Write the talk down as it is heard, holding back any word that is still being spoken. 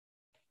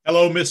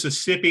Hello,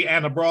 Mississippi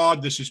and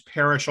abroad. This is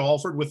Parrish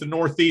Alford with the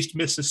Northeast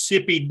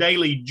Mississippi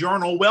Daily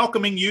Journal,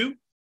 welcoming you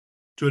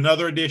to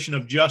another edition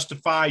of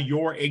Justify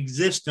Your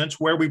Existence,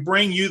 where we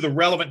bring you the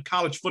relevant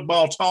college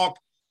football talk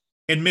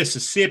in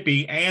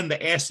Mississippi and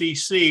the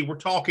SEC. We're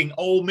talking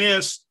Ole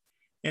Miss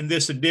in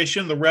this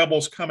edition. The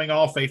Rebels coming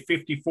off a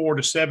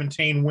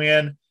 54-17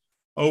 win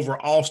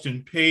over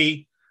Austin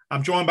Peay.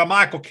 I'm joined by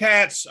Michael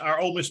Katz, our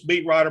Ole Miss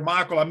beat writer.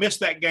 Michael, I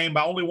missed that game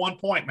by only 1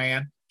 point,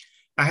 man.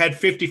 I had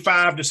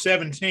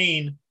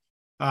 55-17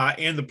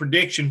 in the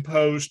prediction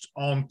post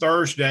on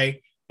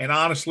Thursday, and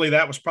honestly,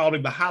 that was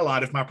probably the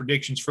highlight of my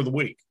predictions for the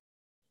week.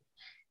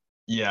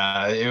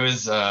 Yeah, it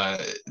was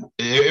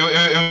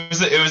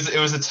it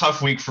was a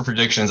tough week for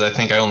predictions. I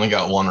think I only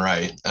got one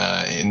right,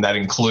 and that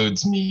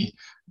includes me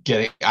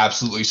getting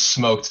absolutely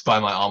smoked by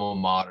my alma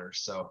mater.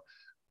 So,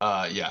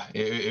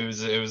 it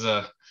was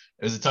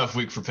a tough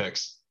week for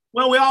picks.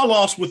 Well, we all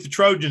lost with the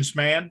Trojans,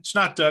 man. It's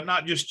not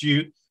just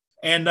you.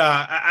 And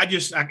I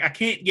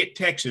can't get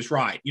Texas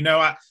right. You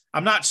know,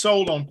 I'm not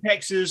sold on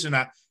Texas, and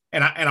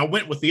I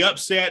went with the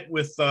upset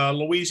with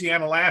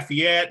Louisiana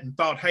Lafayette and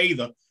thought, hey,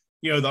 the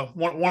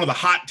one of the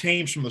hot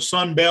teams from the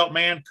Sun Belt,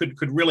 man,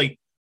 could really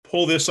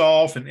pull this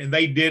off, and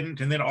they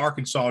didn't. And then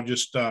Arkansas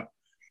just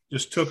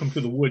took them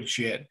to the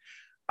woodshed.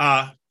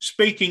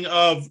 Speaking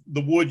of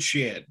the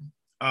woodshed,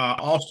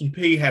 Austin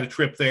Peay had a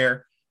trip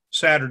there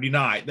Saturday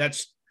night.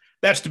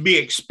 That's to be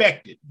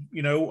expected,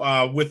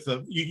 with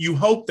you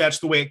hope that's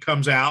the way it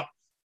comes out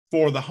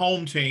for the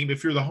home team.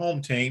 If you're the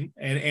home team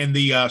and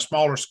the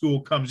smaller school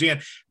comes in,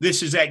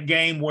 this is that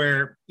game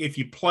where if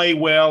you play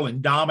well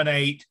and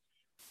dominate,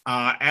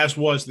 as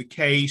was the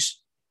case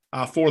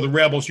for the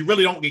Rebels, you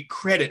really don't get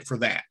credit for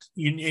that.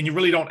 And you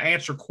really don't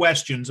answer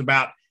questions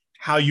about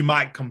how you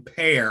might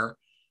compare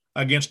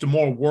against a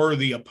more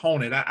worthy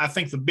opponent. I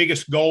think the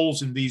biggest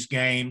goals in these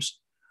games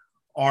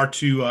are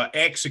to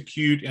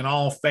execute in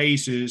all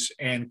phases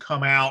and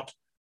come out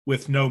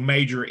with no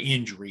major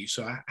injuries.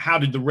 So how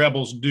did the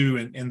Rebels do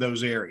in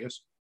those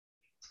areas?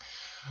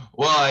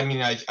 Well, I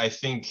mean, I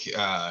think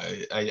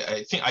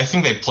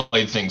they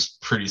played things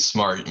pretty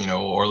smart.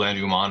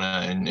 Orlando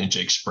Umana and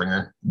Jake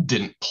Springer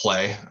didn't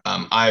play.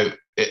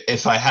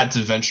 If I had to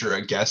venture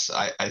a guess,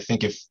 I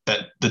think if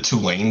that the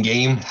Tulane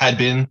game had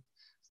been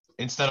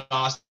instead of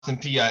Austin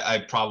Peay, I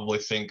probably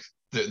think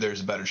that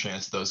there's a better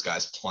chance of those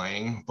guys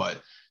playing. But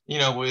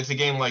with a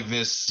game like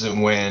this,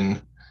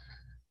 when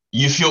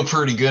you feel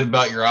pretty good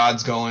about your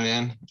odds going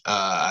in,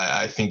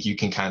 I think you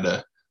can kind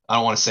of, I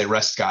don't want to say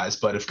rest guys,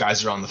 but if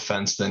guys are on the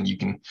fence, then you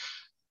can,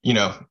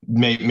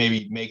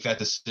 maybe make that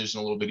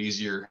decision a little bit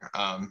easier.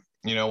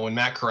 When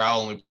Matt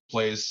Corral only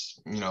plays,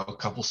 a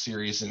couple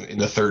series in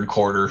the third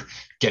quarter,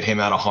 get him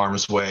out of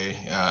harm's way.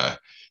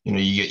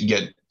 You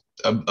get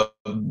a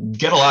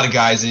lot of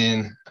guys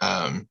in,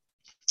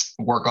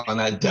 work on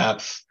that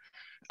depth.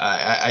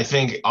 I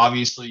think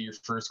obviously your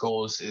first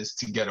goal is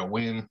to get a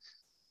win.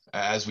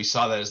 As we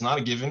saw, that is not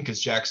a given because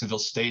Jacksonville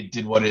State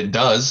did what it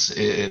does.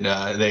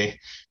 They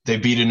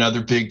beat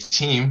another big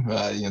team.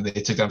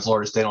 They took on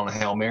Florida State on a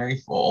Hail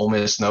Mary. Well, Ole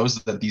Miss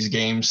knows that these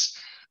games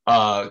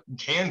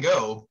can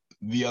go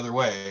the other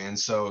way, and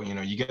so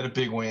you get a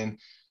big win.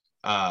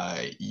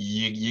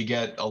 You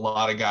get a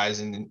lot of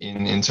guys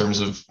in terms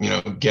of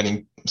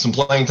getting some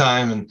playing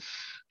time, and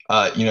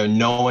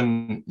no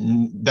one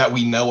that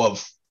we know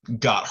of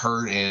got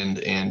hurt,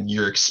 and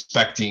you're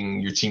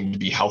expecting your team to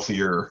be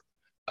healthier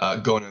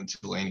going into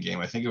the Tulane game.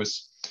 I think it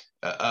was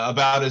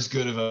about as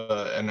good of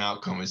an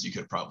outcome as you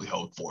could probably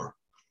hope for.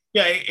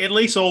 Yeah, at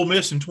least Ole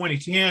Miss in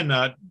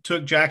 2010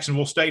 took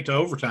Jacksonville State to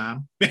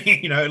overtime.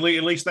 At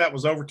least that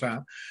was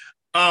overtime.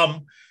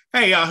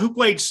 Hey, who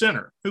played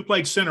center? Who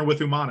played center with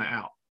Umana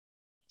out?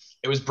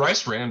 It was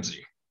Bryce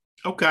Ramsey.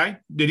 Okay.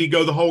 Did he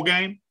go the whole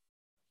game?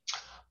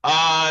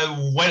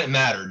 When it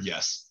mattered,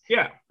 yes.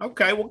 Yeah.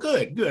 Okay. Well,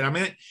 good. I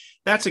mean,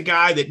 that's a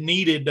guy that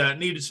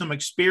needed some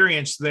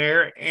experience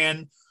there.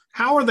 And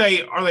how are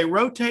they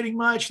rotating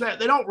much? That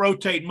they don't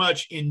rotate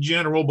much in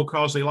general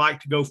because they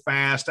like to go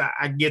fast.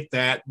 I get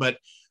that, but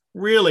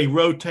really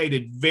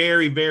rotated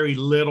very, very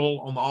little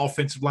on the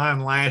offensive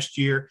line last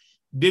year.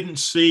 Didn't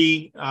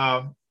see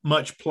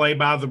much play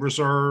by the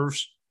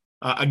reserves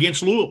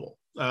against Louisville.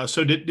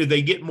 So did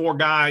they get more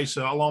guys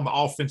along the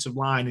offensive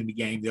line in the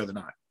game the other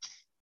night?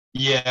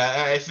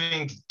 Yeah, I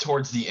think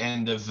towards the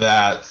end of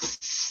that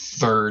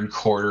third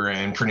quarter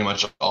and pretty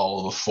much all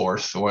of the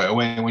fourth,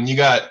 when you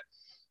got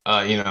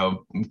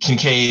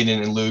Kincaid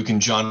and Luke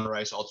and John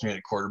Rice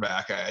alternated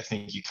quarterback, I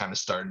think you kind of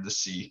started to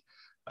see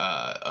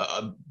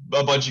a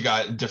bunch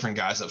of different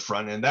guys up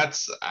front, and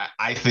that's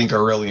I think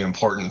a really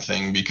important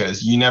thing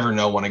because you never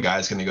know when a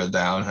guy's going to go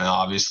down. And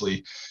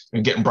obviously,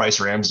 getting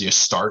Bryce Ramsey a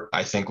start,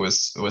 I think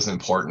was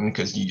important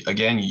because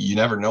you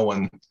never know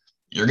when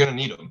you're going to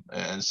need him,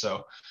 and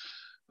so.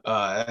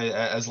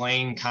 As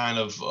Lane kind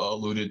of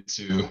alluded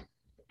to,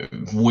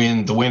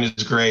 the win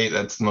is great.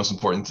 That's the most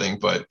important thing,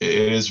 but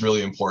it is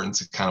really important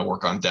to kind of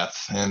work on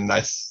depth. And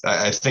I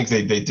think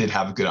they did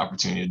have a good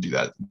opportunity to do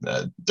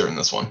that during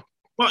this one.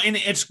 Well, and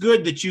it's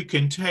good that you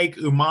can take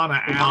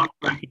Umana out.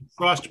 You can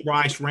trust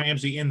Bryce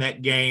Ramsey in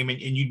that game, and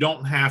you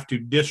don't have to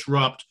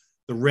disrupt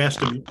the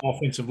rest of the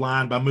offensive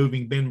line by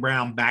moving Ben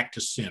Brown back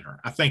to center.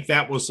 I think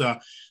that was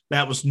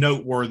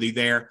noteworthy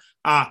there.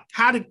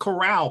 How did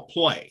Corral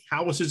play?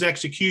 How was his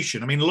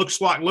execution? I mean, it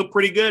looked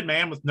pretty good,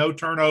 man, with no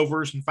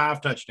turnovers and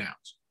 5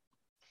 touchdowns.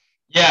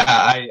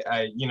 Yeah,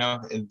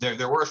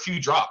 there were a few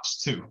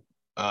drops too.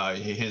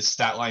 His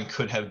stat line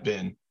could have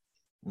been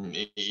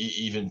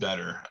even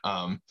better.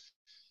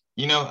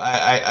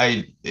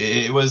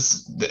 It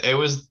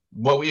was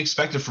what we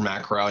expected from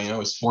Matt Corral. It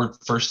was 4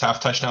 first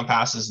half touchdown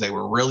passes. They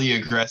were really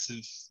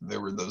aggressive. There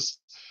were those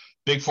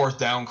big 4th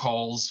down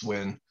calls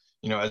when,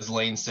 as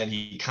Lane said,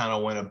 he kind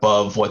of went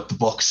above what the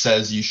book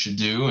says you should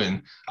do.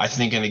 And I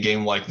think in a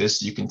game like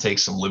this, you can take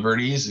some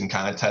liberties and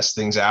kind of test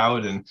things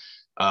out and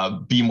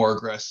be more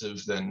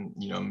aggressive than,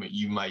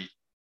 you might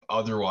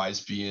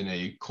otherwise be in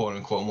a quote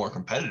unquote more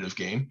competitive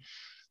game.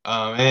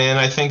 And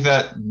I think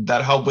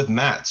that helped with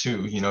Matt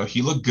too.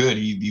 He looked good.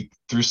 He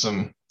threw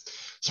some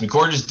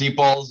gorgeous deep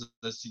balls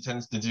as he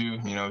tends to do.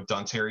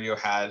 Dontario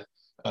had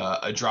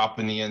a drop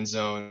in the end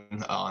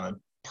zone on a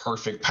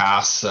perfect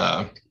pass.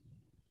 That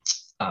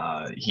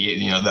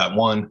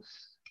one,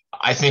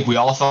 I think we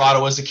all thought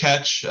it was a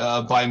catch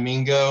by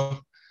Mingo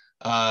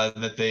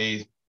that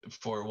they,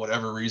 for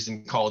whatever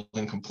reason, called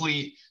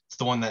incomplete. It's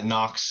the one that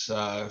Knox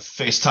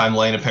FaceTime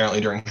Lane apparently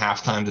during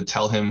halftime to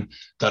tell him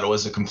that it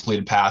was a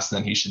completed pass. And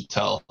then he should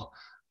tell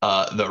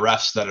the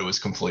refs that it was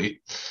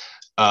complete.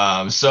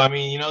 The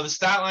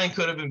stat line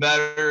could have been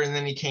better. And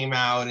then he came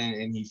out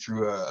and he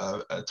threw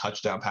a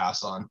touchdown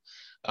pass on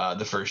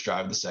the first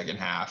drive of the second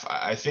half.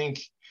 I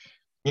think,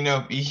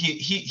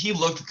 he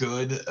looked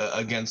good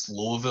against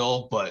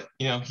Louisville, but,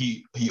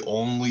 he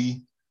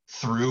only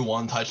threw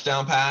 1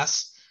 touchdown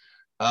pass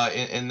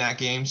in that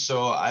game.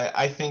 So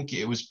I think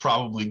it was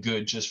probably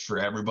good just for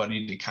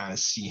everybody to kind of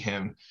see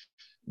him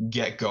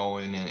get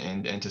going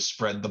and to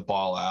spread the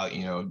ball out.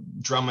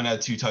 Drummond had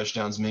 2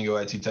 touchdowns, Mingo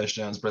had 2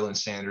 touchdowns, Braylon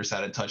Sanders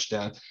had a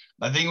touchdown.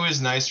 I think it was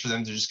nice for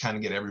them to just kind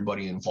of get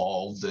everybody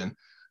involved. And,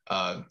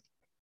 I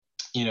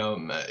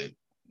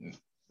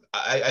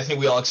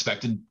think we all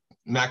expected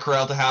Matt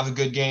Corral to have a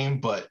good game,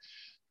 but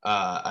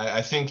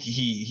I think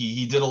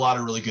he did a lot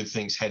of really good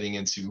things heading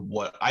into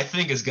what I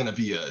think is going to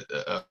be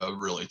a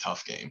really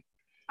tough game.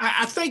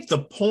 I think the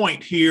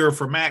point here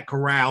for Matt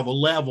Corral, the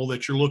level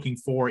that you're looking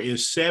for,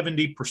 is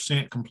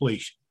 70%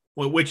 completion,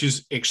 which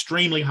is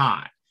extremely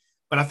high.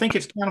 But I think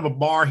it's kind of a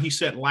bar he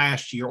set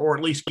last year, or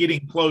at least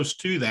getting close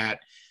to that.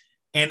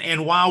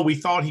 And while we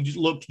thought he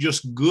looked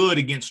just good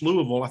against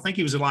Louisville, I think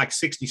he was at like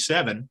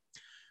 67.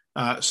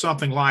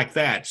 Something like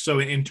that. So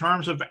in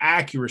terms of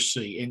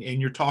accuracy, and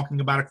you're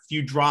talking about a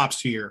few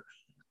drops here,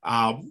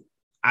 I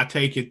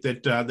take it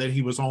that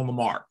he was on the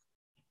mark.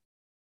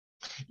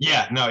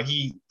 Yeah, no,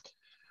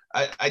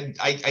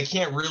 I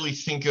can't really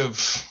think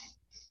of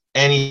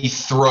any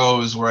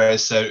throws where I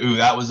said, ooh,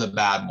 that was a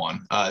bad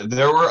one.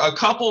 There were a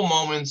couple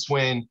moments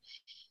when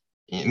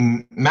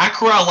Matt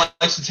Corral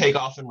likes to take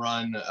off and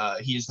run.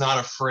 He's not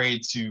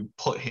afraid to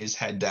put his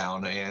head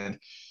down, and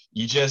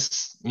you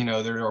just,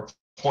 there are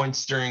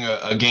points during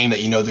a game that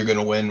they're going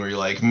to win where you're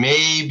like,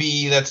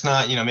 maybe that's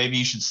not, maybe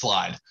you should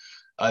slide.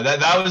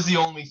 That was the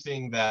only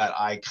thing that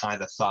I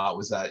kind of thought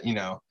was that,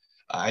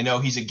 I know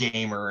he's a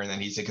gamer and then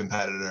he's a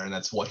competitor and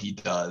that's what he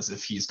does.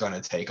 If he's going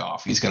to take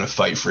off, he's going to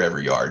fight for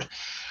every yard.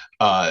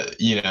 That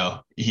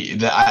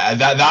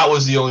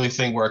was the only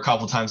thing where a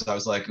couple times I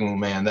was like, oh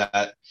man,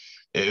 that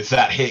if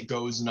that hit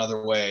goes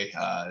another way,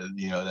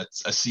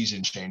 that's a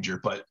season changer,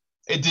 but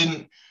it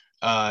didn't.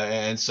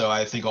 And so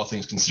I think all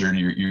things considered,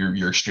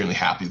 you're extremely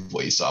happy with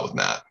what you saw with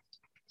Matt.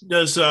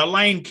 Does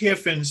Lane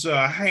Kiffin's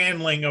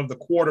handling of the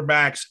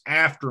quarterbacks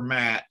after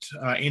Matt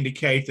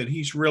indicate that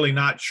he's really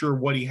not sure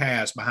what he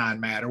has behind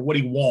Matt or what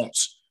he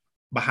wants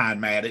behind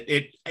Matt?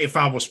 If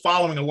I was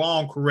following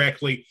along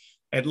correctly,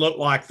 it looked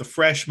like the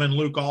freshman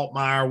Luke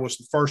Altmaier was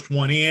the first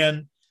one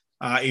in,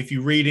 if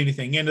you read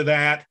anything into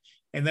that.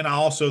 And then I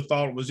also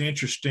thought it was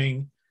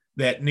interesting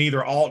that neither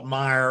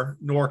Altmaier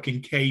nor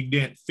Kincaid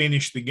Dent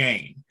finished the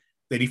game,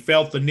 that he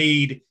felt the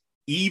need,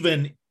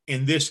 even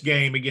in this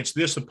game against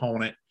this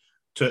opponent,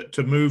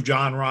 to move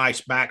John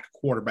Rice back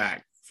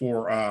quarterback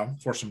for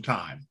some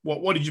time.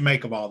 What did you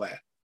make of all that?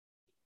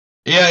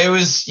 Yeah, it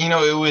was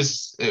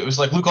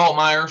like Luke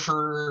Altmaier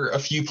for a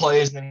few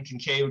plays, and then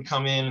Kincaid would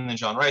come in, and then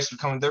John Rice would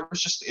come in.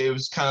 It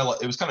was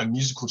kind of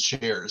musical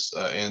chairs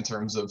in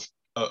terms of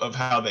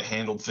how they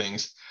handled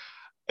things.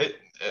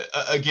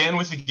 Again,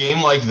 with a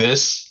game like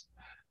this,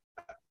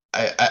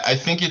 I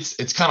think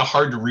it's kind of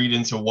hard to read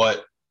into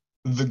what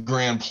the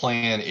grand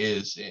plan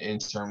is in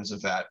terms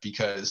of that,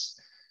 because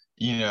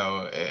we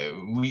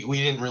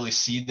didn't really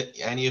see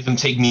any of them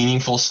take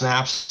meaningful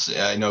snaps.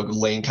 I know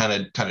Lane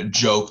kind of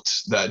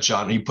joked that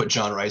he put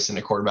John Rice in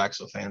a quarterback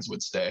so fans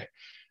would stay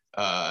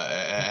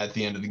at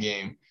the end of the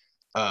game,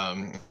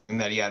 and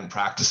that he hadn't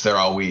practiced there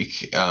all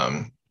week.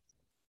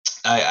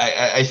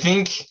 I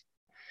think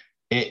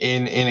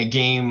in a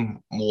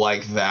game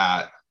like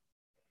that,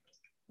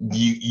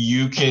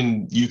 you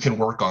can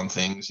work on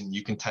things and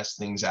you can test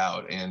things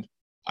out. And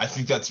I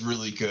think that's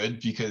really good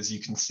because you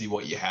can see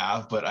what you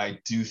have. But I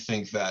do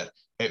think that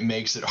it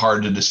makes it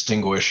hard to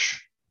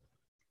distinguish,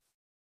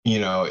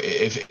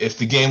 if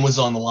the game was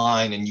on the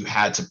line and you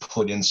had to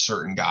put in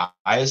certain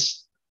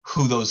guys,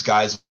 who those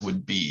guys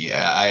would be.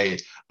 I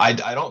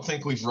don't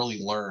think we've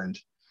really learned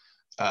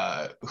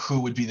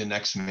who would be the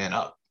next man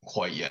up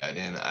quite yet.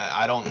 And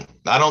I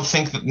don't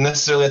think that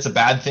necessarily that's a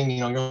bad thing.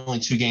 You're only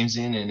 2 games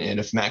in, and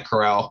if Matt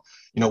Corral,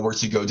 were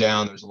to go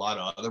down, there's a lot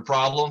of other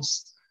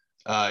problems.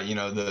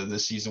 The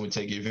season would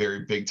take a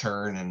very big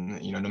turn,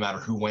 and no matter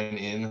who went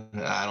in,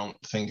 I don't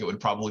think it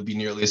would probably be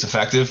nearly as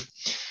effective.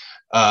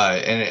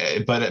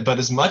 But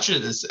as much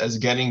as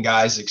getting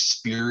guys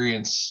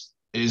experience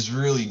is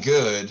really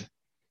good,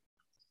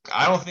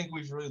 I don't think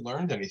we've really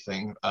learned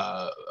anything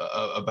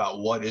about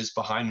what is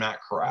behind Matt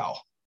Corral.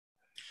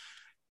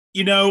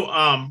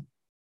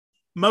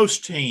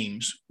 Most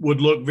teams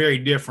would look very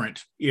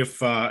different if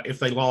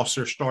they lost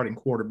their starting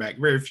quarterback.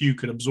 Very few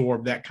could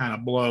absorb that kind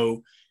of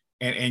blow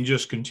and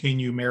just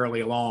continue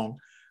merrily along.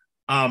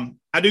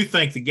 I do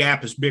think the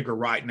gap is bigger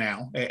right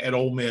now at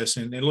Ole Miss,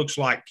 and it looks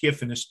like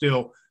Kiffin is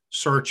still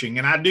searching.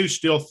 And I do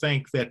still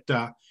think that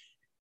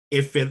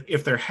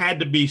if there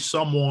had to be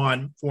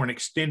someone for an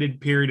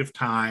extended period of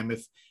time,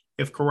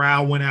 if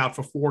Corral went out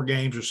for 4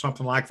 games or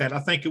something like that, I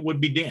think it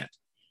would be Dent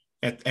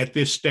at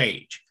this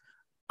stage.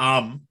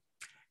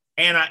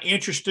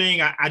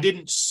 Interesting, I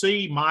didn't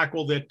see,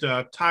 Michael,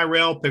 that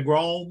Tyrell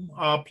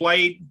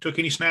Pegrom took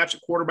any snaps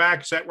at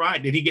quarterback. Is that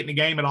right? Did he get in the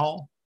game at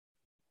all?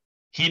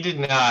 He did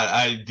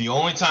not. The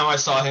only time I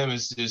saw him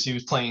is he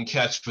was playing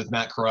catch with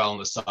Matt Corral on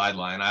the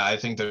sideline. I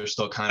think they're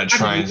still kind of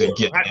trying to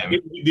get him.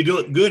 Did he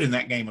look good in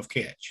that game of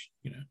catch?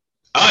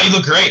 Oh, he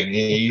looked great.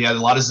 He had a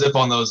lot of zip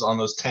on those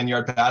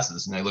 10-yard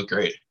passes, and they looked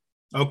great.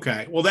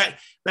 Okay, well that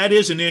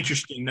is an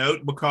interesting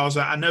note, because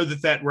I know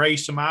that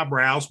raised some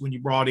eyebrows when you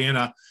brought in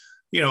a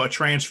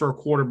transfer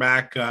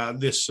quarterback at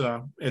this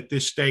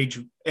stage,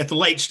 at the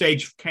late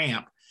stage of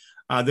camp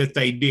that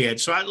they did.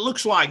 So it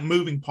looks like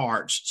moving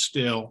parts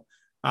still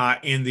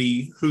in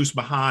the who's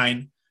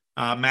behind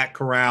Matt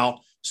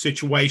Corral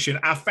situation.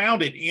 I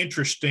found it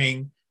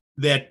interesting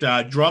that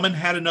Drummond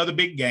had another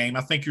big game.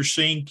 I think you're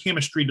seeing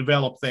chemistry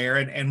develop there.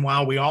 And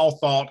while we all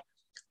thought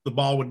the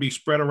ball would be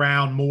spread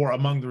around more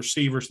among the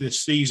receivers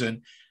this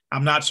season,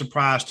 I'm not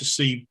surprised to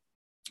see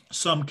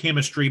some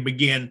chemistry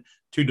begin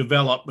to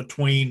develop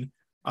between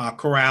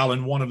Corral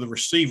and one of the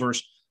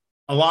receivers.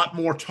 A lot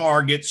more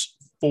targets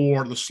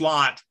for the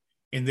slot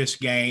in this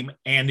game,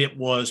 and it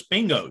was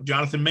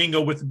Jonathan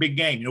Mingo with the big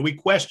game. We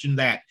questioned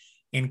that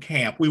in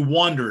camp. We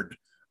wondered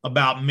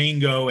about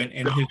Mingo and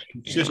his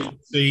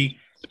consistency,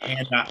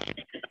 and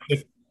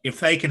if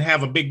they can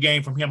have a big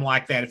game from him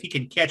like that, if he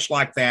can catch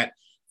like that,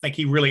 I think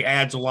he really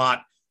adds a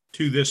lot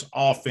to this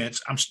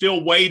offense. I'm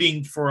still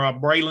waiting for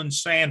Braylon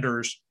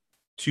Sanders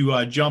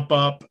to jump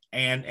up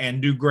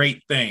and do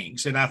great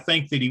things, and I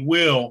think that he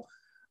will,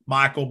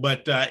 Michael,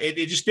 but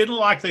it just didn't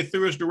look like they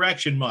threw his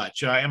direction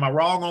much. Am I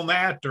wrong on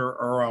that,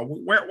 or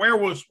where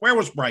was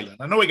Braylon?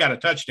 I know he got a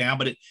touchdown,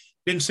 but it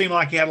didn't seem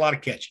like he had a lot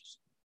of catches.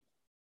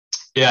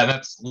 Yeah,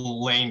 that's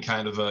Lane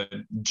kind of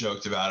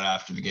joked about it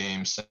after the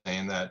game,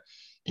 saying that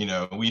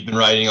we've been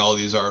writing all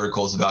these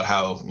articles about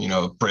how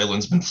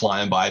Braylon's been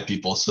flying by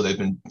people, so they've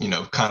been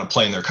kind of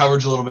playing their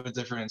coverage a little bit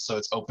different, and so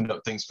it's opened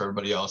up things for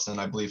everybody else. And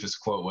I believe his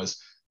quote was,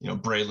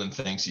 Braylon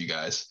thanks you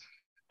guys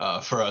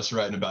for us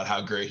writing about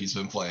how great he's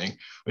been playing,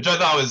 which I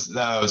thought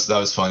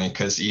was funny,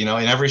 because in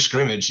every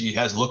scrimmage he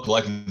has looked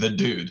like the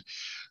dude,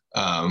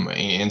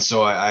 and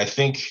so I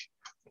think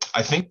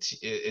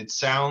it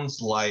sounds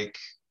like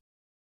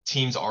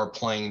teams are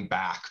playing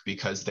back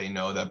because they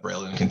know that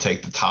Braylon can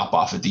take the top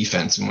off of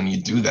defense, and when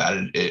you do that,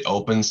 it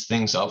opens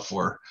things up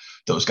for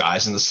those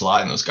guys in the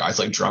slot and those guys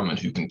like Drummond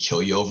who can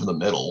kill you over the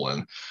middle.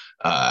 And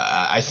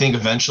I think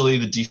eventually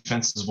the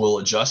defenses will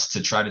adjust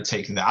to try to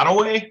take that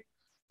away.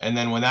 And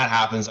then when that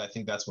happens, I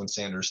think that's when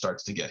Sanders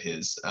starts to get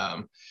his.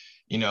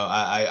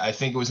 I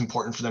think it was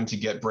important for them to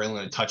get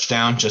Braylon a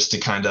touchdown just to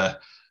kind of,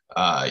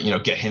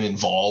 get him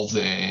involved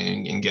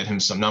and get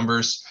him some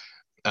numbers.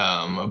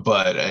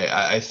 But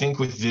I think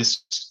with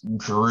this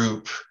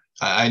group,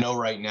 I know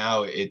right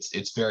now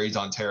it's very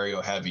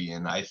Ontario heavy,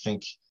 and I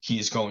think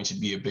he's going to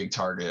be a big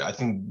target. I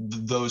think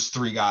those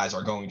 3 guys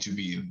are going to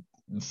be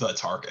the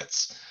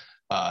targets.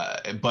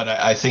 But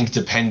I think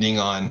depending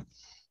on,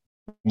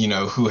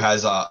 who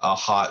has a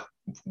hot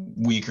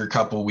week or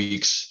couple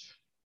weeks,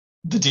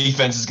 the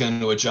defense is going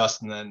to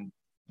adjust, and then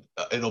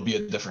it'll be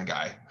a different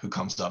guy who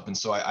comes up. And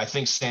so I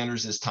think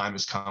Sanders' time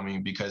is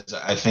coming, because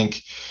I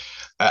think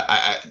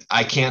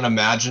I can't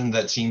imagine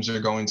that teams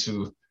are going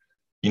to,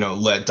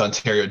 let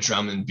Dontario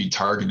Drummond be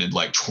targeted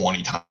like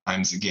 20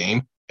 times a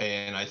game.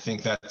 And I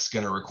think that's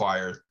going to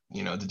require,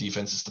 the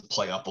defenses to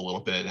play up a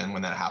little bit. And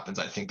when that happens,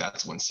 I think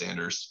that's when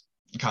Sanders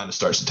kind of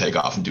starts to take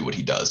off and do what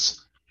he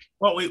does.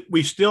 Well,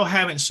 we still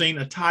haven't seen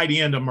a tight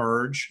end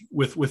emerge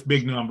with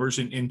big numbers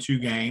in 2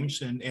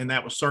 games. And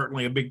that was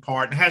certainly a big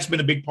part. It has been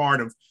a big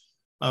part of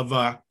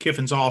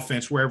Kiffin's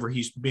offense wherever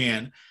he's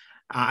been.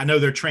 I know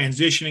they're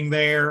transitioning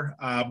there,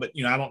 but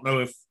I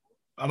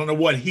don't know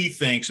what he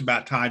thinks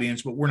about tight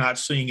ends, but we're not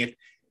seeing it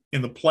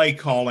in the play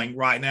calling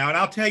right now. And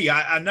I'll tell you,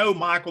 I know,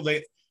 Michael,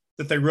 that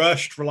they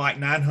rushed for like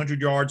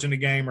 900 yards in a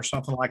game or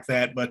something like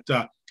that, but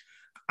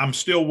I'm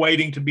still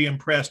waiting to be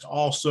impressed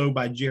also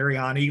by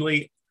Jerrion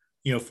Ely,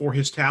 for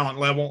his talent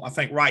level. I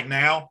think right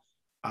now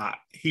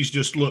he's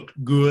just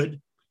looked good.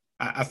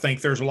 I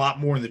think there's a lot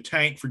more in the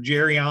tank for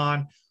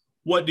Jerrion.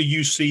 What do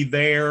you see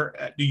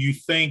there? Do you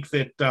think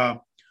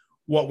that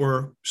what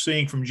we're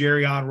seeing from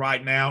Jerrion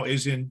right now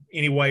is in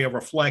any way a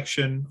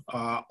reflection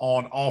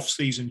on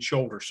off-season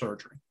shoulder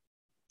surgery?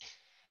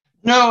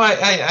 No,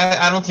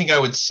 I don't think I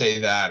would say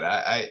that.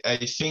 I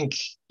think,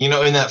 in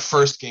that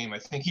first game, I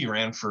think he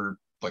ran for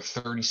like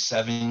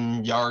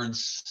 37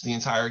 yards the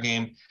entire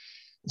game.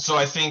 So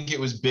I think it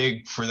was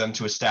big for them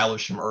to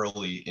establish him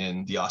early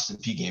in the Austin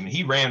Peay game. And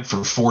he ran for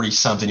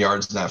 40-something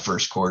yards in that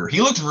first quarter.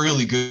 He looked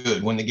really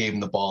good when they gave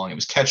him the ball, and he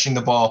was catching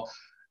the ball.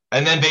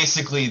 And then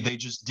basically they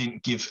just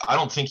didn't I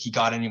don't think he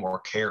got any more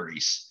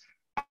carries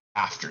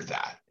after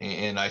that.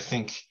 And I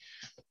think,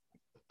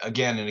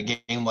 again, in a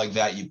game like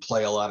that, you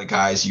play a lot of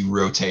guys, you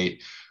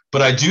rotate.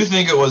 But I do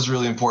think it was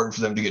really important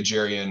for them to get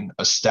Jerrion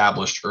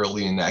established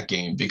early in that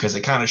game, because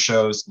it kind of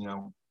shows,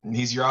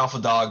 he's your alpha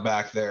dog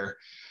back there.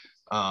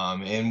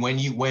 And when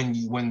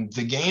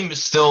the game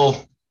is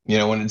still,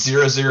 when it's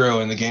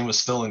 0-0 and the game is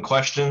still in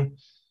question,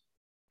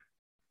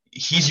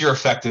 he's your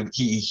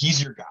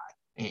he's your guy.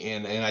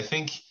 And I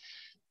think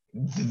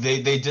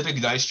they did a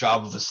nice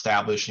job of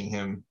establishing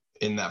him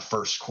in that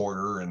first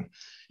quarter. And,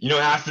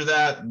 after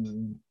that,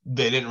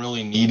 they didn't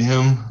really need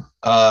him.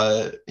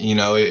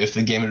 If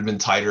the game had been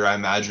tighter, I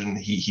imagine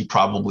he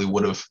probably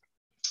would have,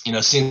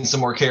 seen some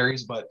more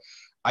carries. But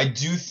I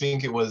do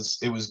think it was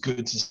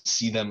good to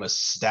see them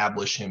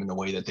establish him in the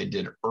way that they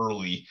did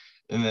early.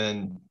 And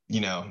then,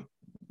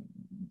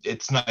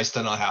 it's nice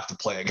to not have to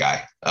play a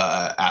guy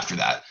after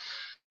that.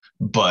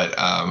 But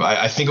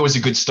I think it was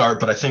a good start.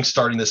 But I think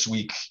starting this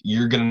week,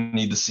 you're going to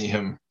need to see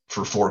him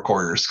for 4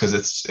 quarters, because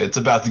it's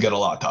about to get a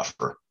lot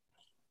tougher.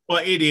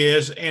 Well, it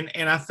is. And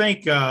I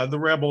think the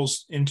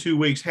Rebels in 2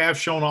 weeks have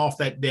shown off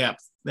that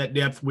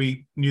depth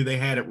we knew they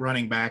had at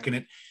running back. And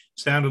it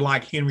sounded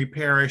like Henry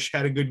Parrish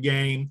had a good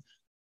game.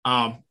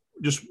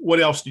 Just what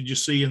else did you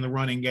see in the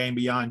running game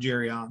beyond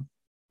Jerrion?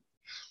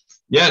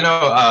 Yeah,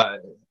 no,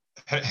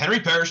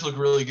 Henry Parrish looked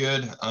really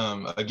good.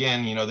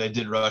 Again, they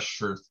did rush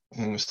for, I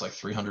think it was like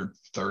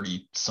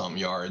 330 some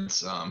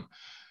yards.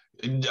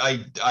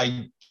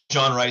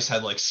 John Rice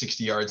had like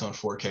 60 yards on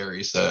 4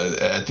 carries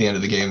at the end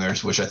of the game there,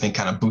 which I think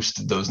kind of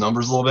boosted those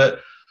numbers a little bit.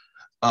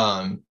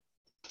 But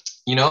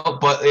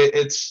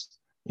it's,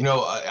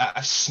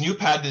 Snoop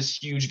had this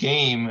huge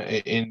game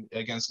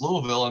against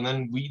Louisville, and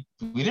then we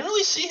didn't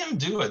really see him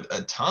do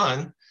a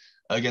ton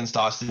against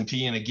Austin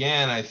Peay. And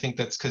again, I think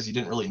that's because you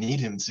didn't really need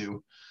him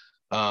to.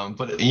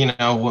 But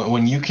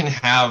when you can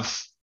have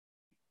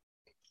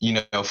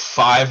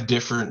 5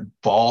 different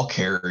ball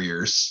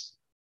carriers,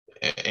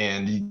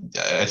 and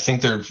I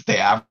think they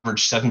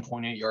average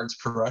 7.8 yards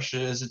per rush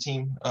as a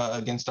team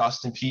against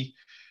Austin Peay.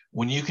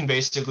 When you can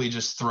basically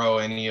just throw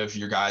any of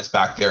your guys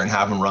back there and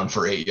have them run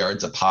for 8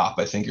 yards a pop,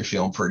 I think you're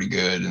feeling pretty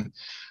good. And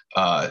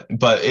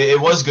but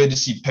it was good to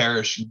see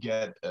Parrish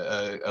get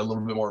a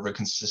little bit more of a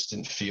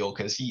consistent feel,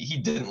 because he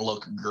didn't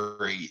look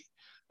great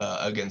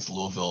against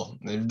Louisville.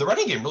 The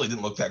running game really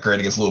didn't look that great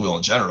against Louisville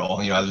in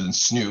general, other than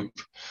Snoop.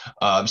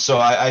 So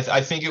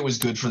I think it was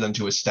good for them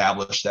to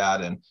establish that.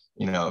 And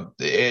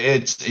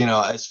it's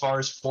as far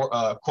as quote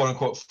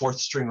unquote 4th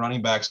string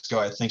running backs go,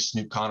 I think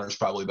Snoop Connor is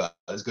probably about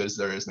as good as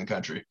there is in the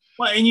country.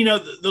 Well, and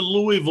the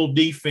Louisville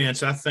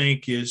defense, I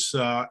think, is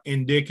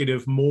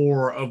indicative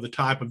more of the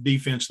type of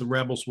defense the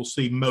Rebels will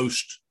see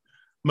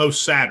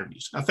most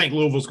Saturdays. I think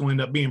Louisville's going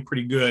to end up being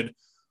pretty good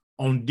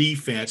on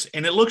defense,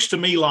 and it looks to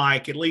me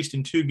like, at least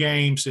in 2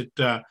 games,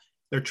 that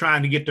they're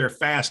trying to get their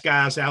fast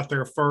guys out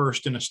there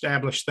first and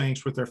establish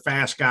things with their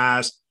fast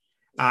guys,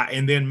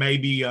 and then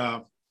maybe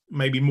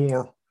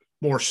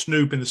more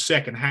Snoop in the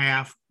second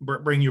half.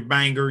 Bring your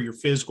banger, your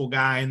physical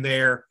guy in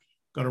there,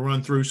 going to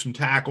run through some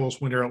tackles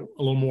when they're a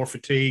little more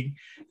fatigued.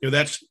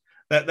 That's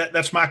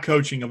my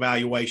coaching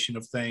evaluation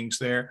of things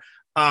there.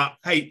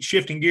 Hey,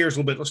 shifting gears a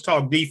little bit, let's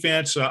talk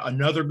defense.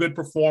 Another good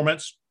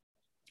performance.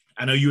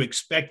 I know you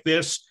expect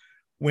this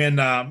when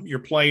you're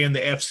playing the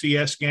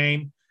FCS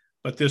game,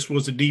 but this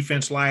was a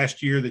defense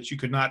last year that you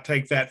could not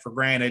take that for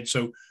granted.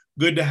 So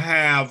good to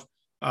have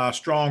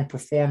strong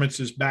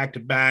performances back to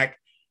back.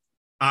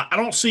 I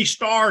don't see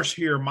stars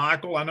here,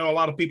 Michael. I know a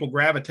lot of people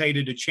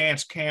gravitated to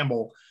Chance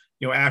Campbell,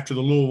 after the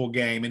Louisville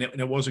game, and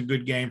it was a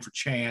good game for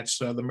Chance,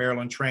 the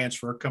Maryland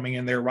transfer, coming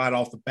in there right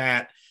off the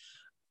bat.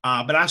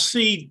 But I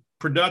see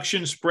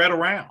production spread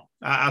around.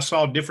 I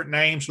saw different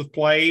names with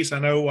plays. I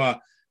know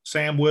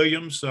Sam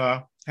Williams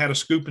had a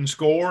scoop and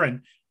score,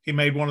 and he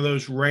made one of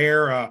those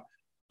rare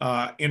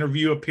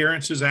interview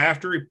appearances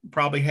after. He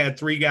probably had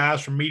 3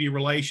 guys from media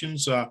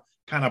relations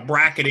kind of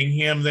bracketing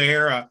him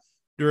there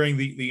during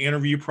the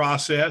interview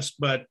process.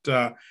 But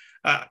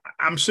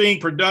I'm seeing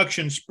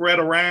production spread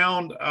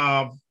around.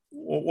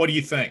 What do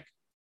you think?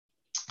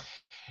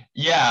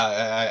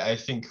 Yeah, I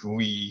think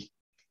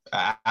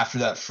after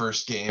that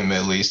first game,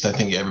 at least, I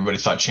think everybody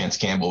thought Chance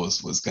Campbell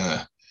was going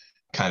to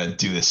kind of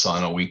do this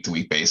on a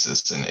week-to-week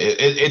basis. And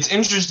it's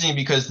interesting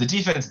because the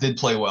defense did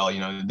play well.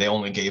 They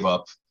only gave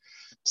up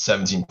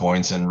 17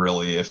 points. And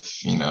really, if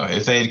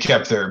they had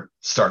kept their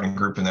starting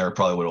group in there, it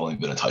probably would have only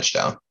been a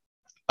touchdown.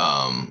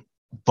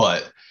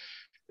 But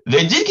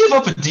they did give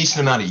up a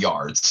decent amount of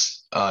yards.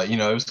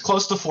 It was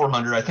close to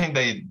 400. I think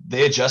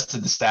they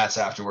adjusted the stats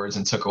afterwards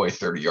and took away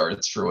 30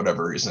 yards for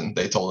whatever reason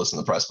they told us in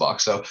the press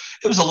box. So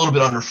it was a little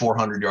bit under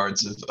 400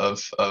 yards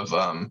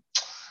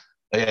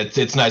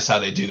it's nice how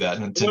they do that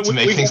and to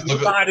make things look.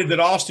 We decided that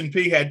Austin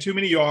Peay had too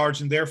many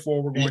yards and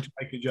therefore we're going to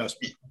make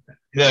adjustments.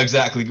 Yeah,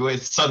 exactly.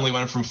 It suddenly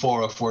went from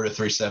 404 to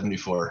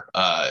 374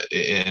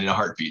 in a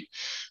heartbeat.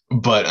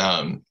 But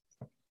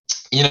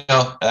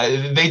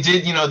they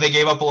did. They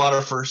gave up a lot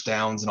of first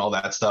downs and all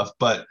that stuff,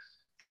 but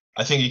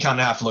I think you kind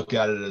of have to look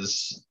at it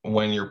as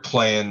when you're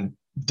playing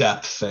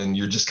depth and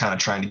you're just kind of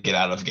trying to get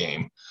out of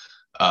game,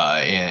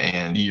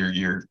 and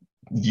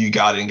you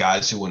got in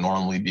guys who would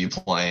normally be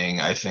playing.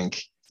 I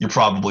think you're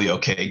probably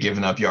okay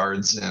giving up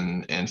yards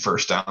and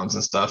first downs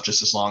and stuff,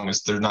 just as long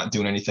as they're not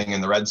doing anything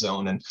in the red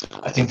zone. And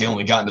I think they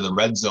only got into the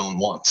red zone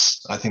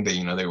once. I think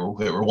they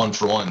were 1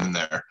 for 1 in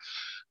there,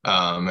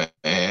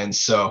 and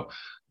so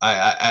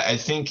I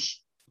think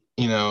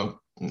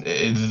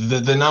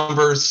the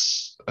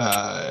numbers.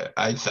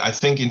 I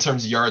think in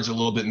terms of yards are a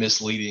little bit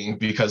misleading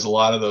because a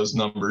lot of those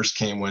numbers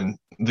came when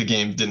the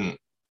game didn't.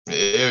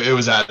 It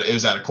was out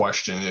of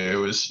question. It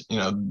was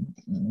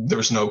there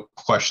was no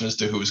question as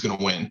to who was going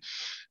to win,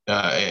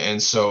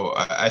 and so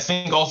I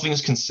think all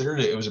things considered,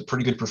 it was a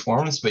pretty good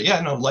performance. But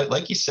yeah, no,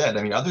 like you said,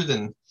 I mean, other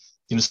than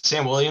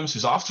Sam Williams,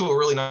 who's off to a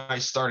really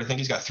nice start. I think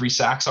he's got 3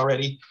 sacks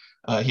already.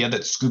 He had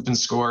that scoop and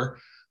score.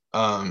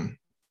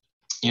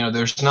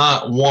 There's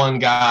not one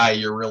guy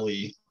you're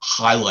really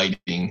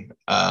highlighting,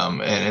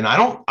 and I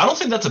don't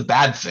think that's a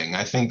bad thing.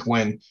 I think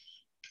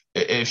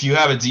if you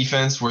have a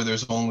defense where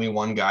there's only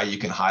one guy you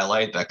can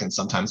highlight, that can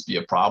sometimes be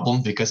a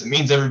problem because it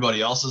means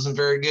everybody else isn't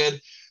very good.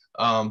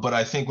 But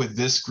I think with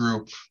this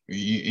group,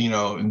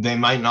 they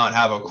might not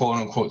have a quote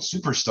unquote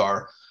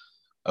superstar,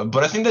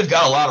 but I think they've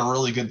got a lot of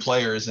really good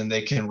players and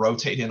they can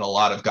rotate in a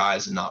lot of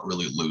guys and not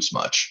really lose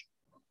much.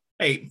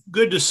 Hey,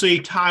 good to see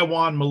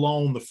Tywone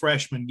Malone, the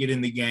freshman, get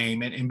in the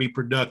game and be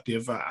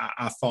productive.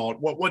 I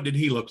thought. What did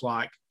he look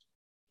like?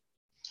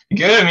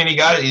 Good. I mean, he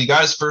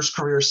got his first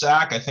career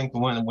sack. I think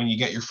when you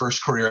get your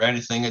first career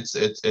anything,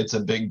 it's a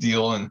big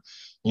deal. And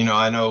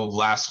I know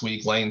last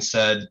week Lane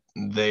said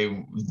they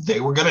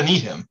were going to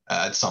need him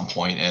at some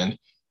point. And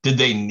did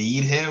they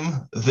need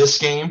him this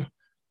game?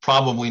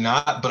 Probably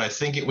not. But I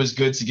think it was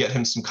good to get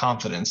him some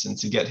confidence and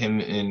to get him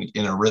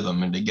in a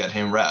rhythm and to get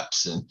him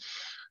reps. And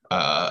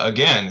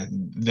again,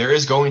 there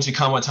is going to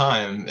come a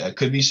time, it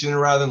could be sooner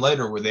rather than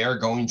later, where they are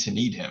going to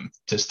need him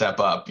to step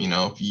up. You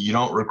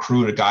don't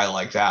recruit a guy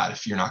like that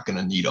if you're not going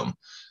to need him.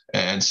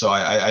 And so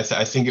I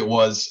think it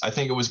was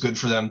good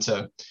for them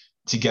to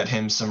get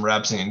him some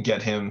reps and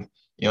get him,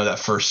 that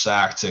first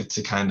sack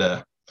to kind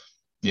of,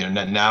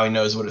 now he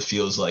knows what it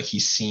feels like.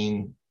 He's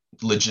seen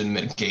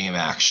legitimate game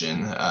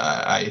action.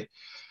 I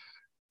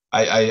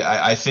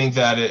think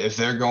that if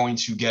they're going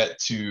to get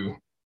to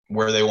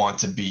where they want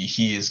to be,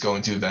 he is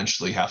going to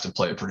eventually have to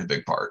play a pretty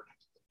big part.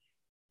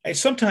 Hey,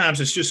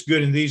 sometimes it's just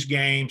good in these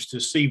games to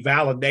see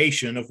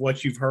validation of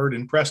what you've heard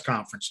in press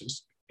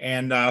conferences.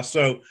 And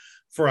so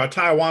for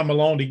Tywone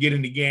Malone to get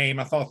in the game,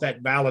 I thought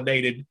that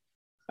validated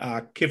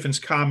Kiffin's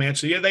comments.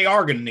 So, yeah, they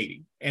are going to need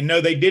him. And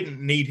no, they didn't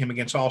need him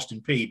against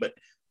Austin Peay, but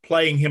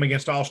playing him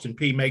against Austin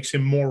Peay makes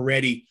him more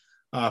ready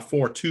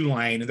for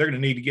Tulane. And they're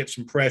going to need to get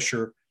some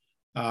pressure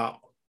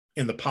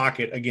in the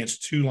pocket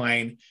against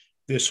Tulane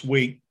this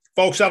week.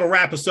 Folks, that'll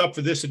wrap us up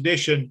for this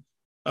edition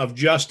of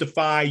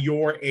Justify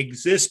Your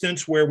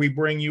Existence, where we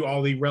bring you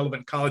all the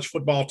relevant college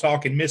football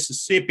talk in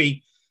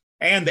Mississippi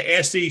and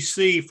the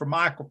SEC. For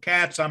Michael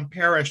Katz, I'm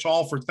Parrish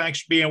Alford. Thanks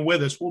for being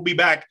with us. We'll be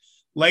back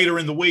later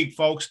in the week,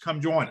 folks.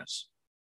 Come join us.